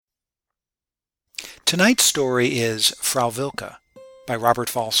Tonight's story is Frau Wilke by Robert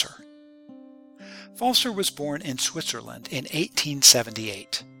Walser. Walser was born in Switzerland in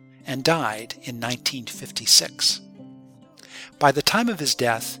 1878 and died in 1956. By the time of his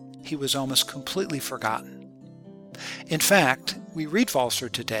death, he was almost completely forgotten. In fact, we read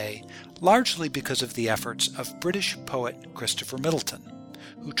Walser today largely because of the efforts of British poet Christopher Middleton,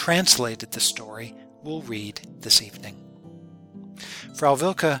 who translated the story we'll read this evening. Frau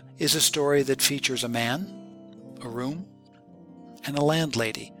Wilke is a story that features a man, a room, and a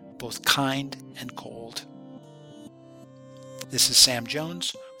landlady, both kind and cold. This is Sam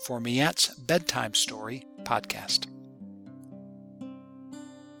Jones for Miette's Bedtime Story podcast.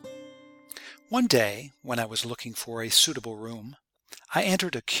 One day, when I was looking for a suitable room, I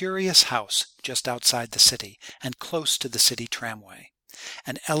entered a curious house just outside the city and close to the city tramway,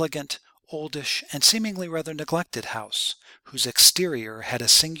 an elegant, oldish, and seemingly rather neglected house, whose exterior had a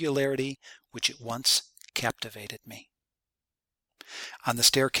singularity which at once captivated me. On the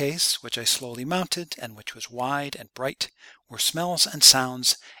staircase, which I slowly mounted, and which was wide and bright, were smells and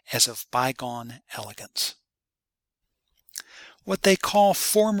sounds as of bygone elegance. What they call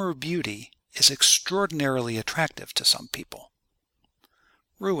former beauty is extraordinarily attractive to some people.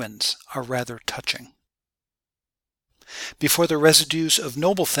 Ruins are rather touching. Before the residues of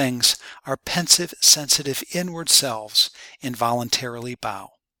noble things, our pensive, sensitive inward selves involuntarily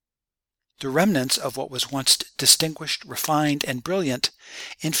bow. The remnants of what was once distinguished, refined, and brilliant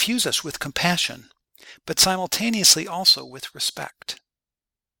infuse us with compassion, but simultaneously also with respect.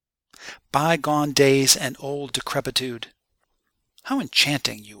 Bygone days and old decrepitude, how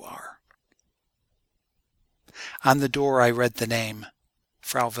enchanting you are. On the door I read the name,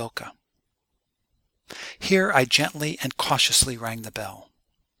 Frau Wilke. Here I gently and cautiously rang the bell.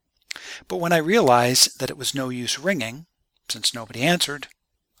 But when I realized that it was no use ringing, since nobody answered,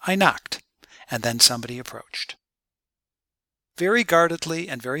 I knocked, and then somebody approached. Very guardedly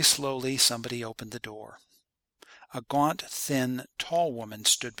and very slowly somebody opened the door. A gaunt, thin, tall woman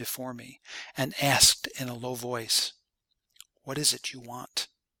stood before me and asked in a low voice, "What is it you want?"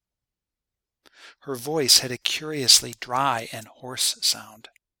 Her voice had a curiously dry and hoarse sound.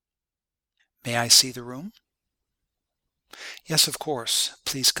 "May I see the room?" "Yes, of course.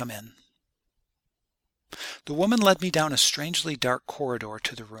 Please come in." The woman led me down a strangely dark corridor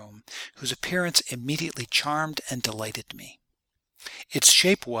to the room, whose appearance immediately charmed and delighted me. Its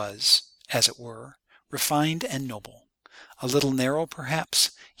shape was, as it were, refined and noble, a little narrow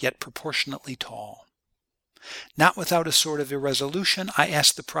perhaps, yet proportionately tall. Not without a sort of irresolution, I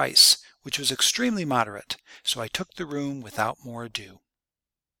asked the price, which was extremely moderate, so I took the room without more ado.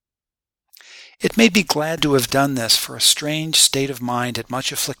 It made me glad to have done this, for a strange state of mind had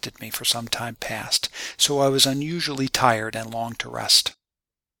much afflicted me for some time past, so I was unusually tired and longed to rest.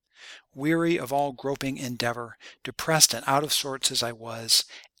 Weary of all groping endeavor, depressed and out of sorts as I was,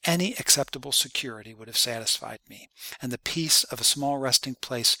 any acceptable security would have satisfied me, and the peace of a small resting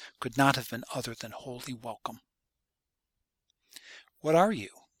place could not have been other than wholly welcome. "What are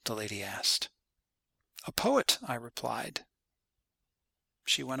you?" the lady asked. "A poet," I replied.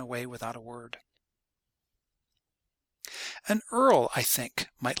 She went away without a word. "An earl, I think,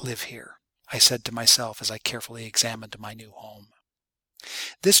 might live here," I said to myself as I carefully examined my new home.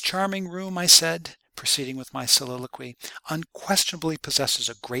 "This charming room," I said, proceeding with my soliloquy, "unquestionably possesses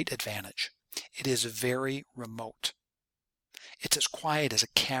a great advantage. It is very remote. It's as quiet as a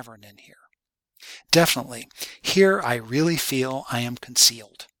cavern in here. Definitely, here I really feel I am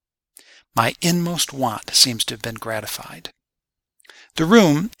concealed. My inmost want seems to have been gratified. The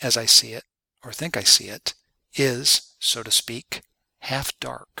room, as I see it, or think I see it, is, so to speak, half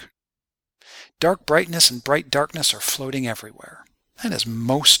dark. Dark brightness and bright darkness are floating everywhere. That is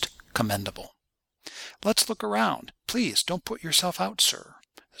most commendable. Let's look around. Please don't put yourself out, sir.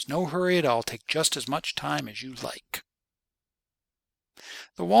 There's no hurry at all. Take just as much time as you like."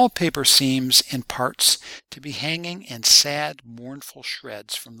 The wallpaper seems, in parts, to be hanging in sad, mournful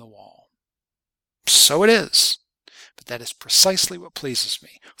shreds from the wall. So it is. But that is precisely what pleases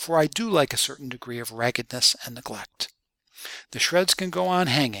me, for I do like a certain degree of raggedness and neglect. The shreds can go on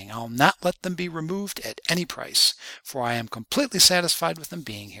hanging. I'll not let them be removed at any price, for I am completely satisfied with them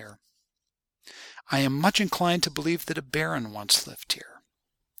being here. I am much inclined to believe that a baron once lived here.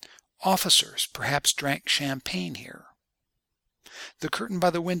 Officers perhaps drank champagne here. The curtain by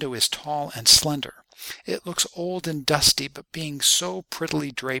the window is tall and slender. It looks old and dusty, but being so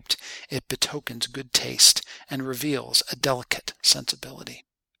prettily draped, it betokens good taste and reveals a delicate sensibility.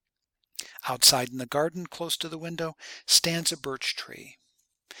 Outside in the garden, close to the window, stands a birch tree.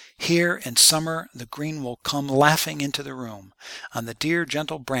 Here in summer the green will come laughing into the room. On the dear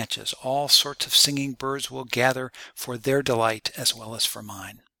gentle branches all sorts of singing birds will gather for their delight as well as for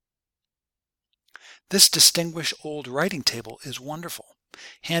mine. This distinguished old writing table is wonderful,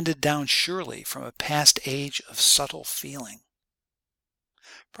 handed down surely from a past age of subtle feeling.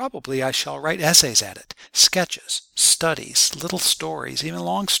 Probably I shall write essays at it, sketches, studies, little stories, even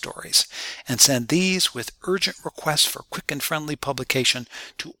long stories, and send these with urgent requests for quick and friendly publication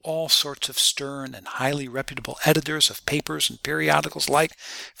to all sorts of stern and highly reputable editors of papers and periodicals like,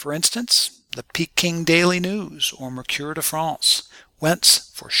 for instance, the Peking Daily News or Mercure de France,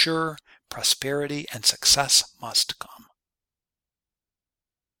 whence, for sure, prosperity and success must come.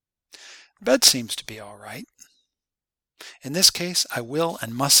 Bed seems to be all right. In this case, I will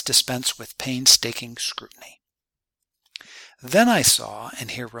and must dispense with painstaking scrutiny. Then I saw,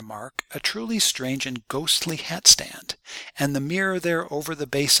 and here remark, a truly strange and ghostly hat stand, and the mirror there over the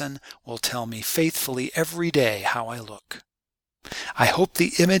basin will tell me faithfully every day how I look. I hope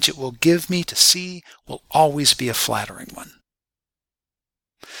the image it will give me to see will always be a flattering one.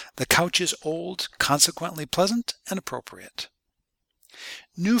 The couch is old, consequently pleasant and appropriate.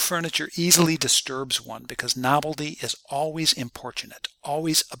 New furniture easily disturbs one because novelty is always importunate,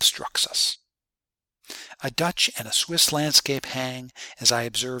 always obstructs us. A Dutch and a Swiss landscape hang, as I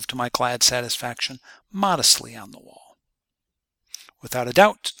observe to my glad satisfaction, modestly on the wall. Without a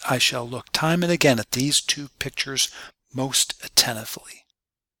doubt, I shall look time and again at these two pictures most attentively.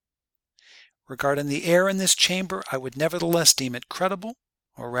 Regarding the air in this chamber, I would nevertheless deem it credible,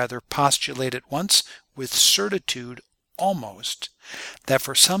 or rather postulate at once with certitude almost, that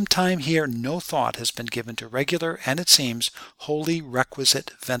for some time here no thought has been given to regular and, it seems, wholly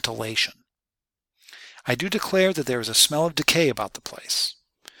requisite ventilation. I do declare that there is a smell of decay about the place.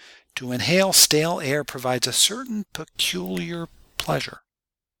 To inhale stale air provides a certain peculiar pleasure.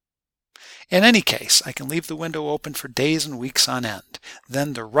 In any case, I can leave the window open for days and weeks on end.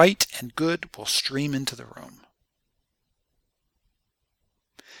 Then the right and good will stream into the room.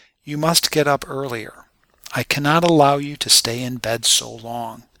 You must get up earlier. I cannot allow you to stay in bed so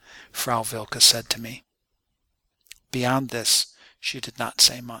long, Frau Wilke said to me. Beyond this, she did not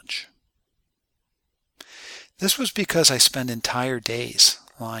say much. This was because I spent entire days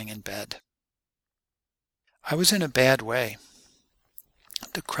lying in bed. I was in a bad way.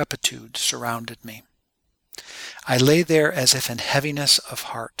 Decrepitude surrounded me. I lay there as if in heaviness of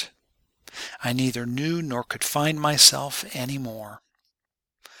heart. I neither knew nor could find myself any more.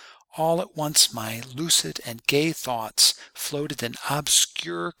 All at once my lucid and gay thoughts floated in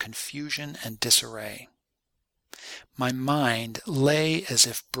obscure confusion and disarray. My mind lay as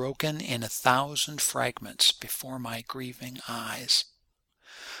if broken in 1,000 fragments before my grieving eyes.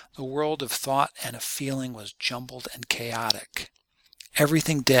 The world of thought and of feeling was jumbled and chaotic.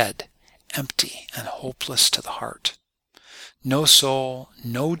 Everything dead, empty, and hopeless to the heart. No soul,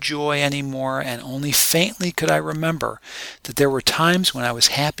 no joy any more, and only faintly could I remember that there were times when I was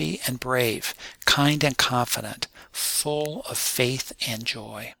happy and brave, kind and confident, full of faith and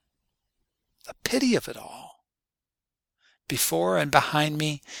joy. The pity of it all! Before and behind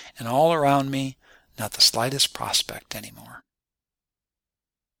me and all around me, not the slightest prospect any more.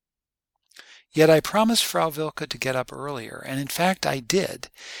 Yet I promised Frau Wilke to get up earlier, and in fact I did,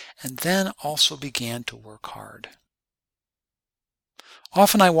 and then also began to work hard.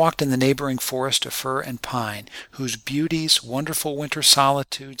 Often I walked in the neighboring forest of fir and pine, whose beauties, wonderful winter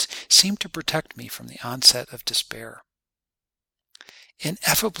solitudes, seemed to protect me from the onset of despair.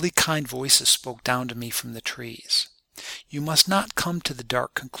 Ineffably kind voices spoke down to me from the trees. You must not come to the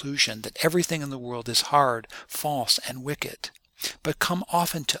dark conclusion that everything in the world is hard, false, and wicked, but come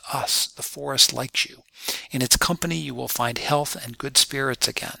often to us, the forest likes you. In its company you will find health and good spirits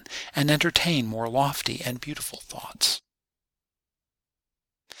again, and entertain more lofty and beautiful thoughts.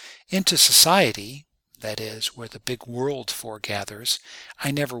 Into society, that is, where the big world foregathers,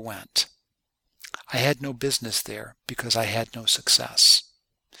 I never went. I had no business there because I had no success.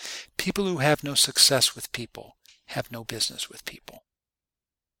 People who have no success with people have no business with people.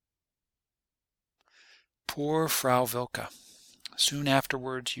 Poor Frau Wilke. Soon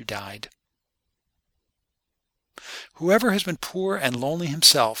afterwards you died. Whoever has been poor and lonely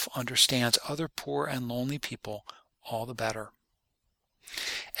himself understands other poor and lonely people all the better.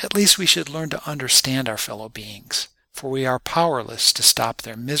 At least we should learn to understand our fellow beings, for we are powerless to stop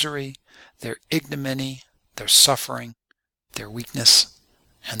their misery, their ignominy, their suffering, their weakness,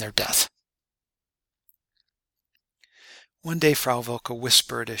 and their death. One day Frau Wilke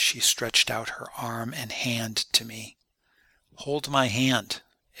whispered as she stretched out her arm and hand to me, "Hold my hand,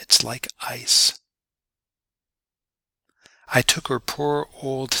 it's like ice." I took her poor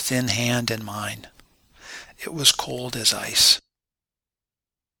old thin hand in mine. It was cold as ice.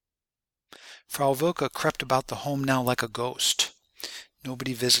 Frau Wilke crept about the home now like a ghost.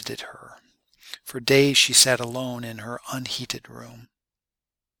 Nobody visited her. For days she sat alone in her unheated room.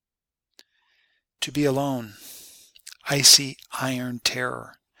 To be alone, icy iron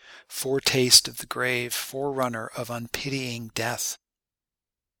terror, foretaste of the grave, forerunner of unpitying death.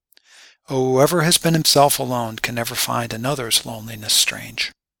 Oh, whoever has been himself alone can never find another's loneliness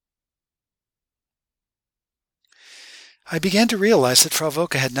strange. I began to realize that Frau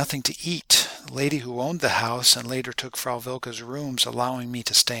Wilke had nothing to eat. The lady who owned the house and later took Frau Wilke's rooms, allowing me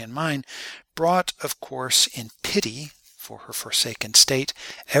to stay in mine, brought, of course, in pity for her forsaken state,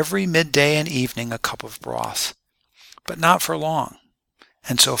 every midday and evening a cup of broth. But not for long,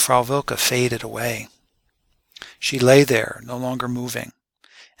 and so Frau Wilke faded away. She lay there, no longer moving,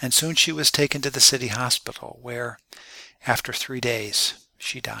 and soon she was taken to the city hospital, where, after 3 days,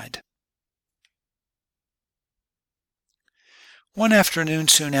 she died. One afternoon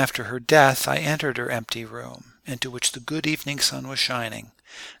soon after her death, I entered her empty room, into which the good evening sun was shining,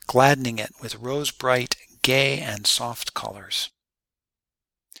 gladdening it with rose-bright, gay, and soft colors.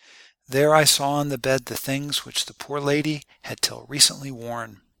 There I saw on the bed the things which the poor lady had till recently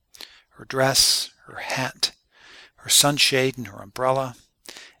worn, her dress, her hat, her sunshade and her umbrella,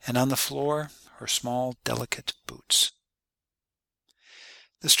 and on the floor her small, delicate boots.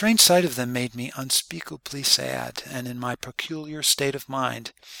 The strange sight of them made me unspeakably sad, and in my peculiar state of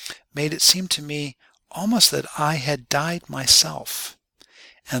mind made it seem to me almost that I had died myself,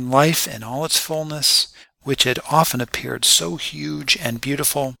 and life in all its fullness, which had often appeared so huge and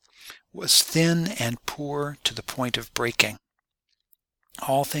beautiful, was thin and poor to the point of breaking.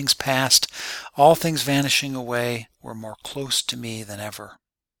 All things past, all things vanishing away, were more close to me than ever.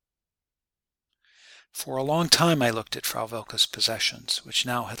 For a long time I looked at Frau Wilke's possessions, which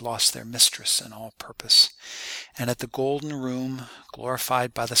now had lost their mistress and all purpose, and at the golden room,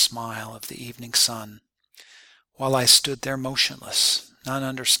 glorified by the smile of the evening sun, while I stood there motionless, not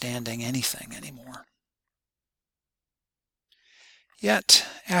understanding anything any more. Yet,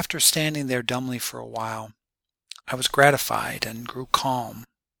 after standing there dumbly for a while, I was gratified and grew calm.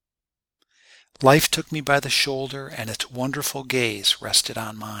 Life took me by the shoulder, and its wonderful gaze rested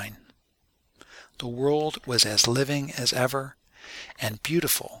on mine. The world was as living as ever, and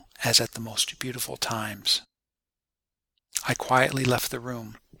beautiful as at the most beautiful times. I quietly left the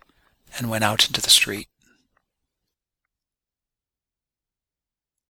room and went out into the street.